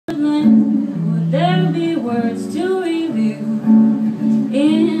there be words to reveal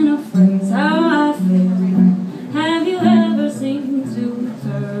in a phrase how I feel? Have you ever seen two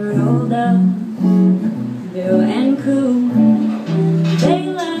turtle doves, Bill and Coo? They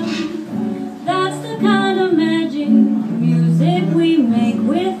laugh. That's the kind of magic music we make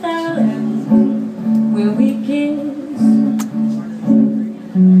with our lips when we kiss.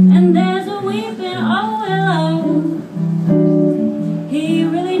 And there's a weeping oh willow, he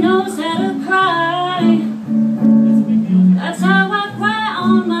really knows how to cry. That's how I cry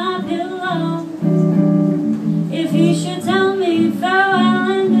on my pillow. If he should tell me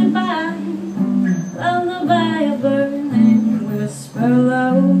farewell and goodbye, lullaby of Birdland, whisper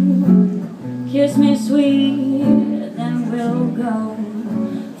low, kiss me sweet, then we'll go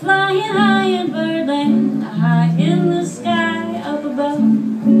flying high in Birdland, high in the sky up above.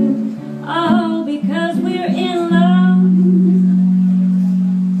 Oh, because we're in love.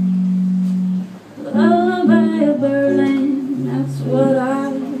 Lullaby of Birdland, that's what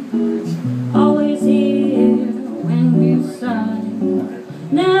I always hear when we sigh.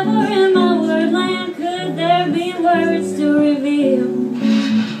 Never in my wordland could there be words to reveal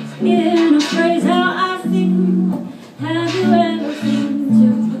in a phrase how I feel. Have you ever seen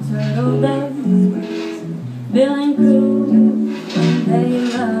two turtle doves, Bill and Coo, when they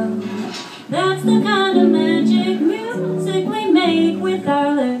love? That's the kind of magic music we make with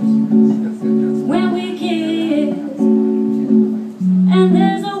our lips when we kiss. And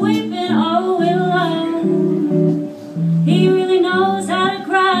there's a weeping oh willow, he really knows how to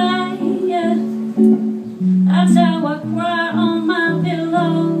cry. Yeah. That's how I cry on my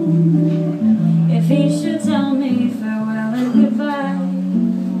pillow. If he should tell me farewell and goodbye,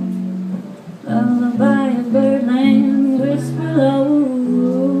 lullaby of Birdland, whisper low,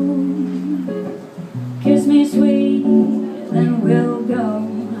 kiss me sweet, then we'll go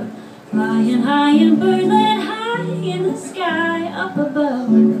flying high in Birdland, high in the sky up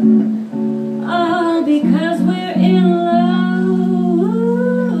above.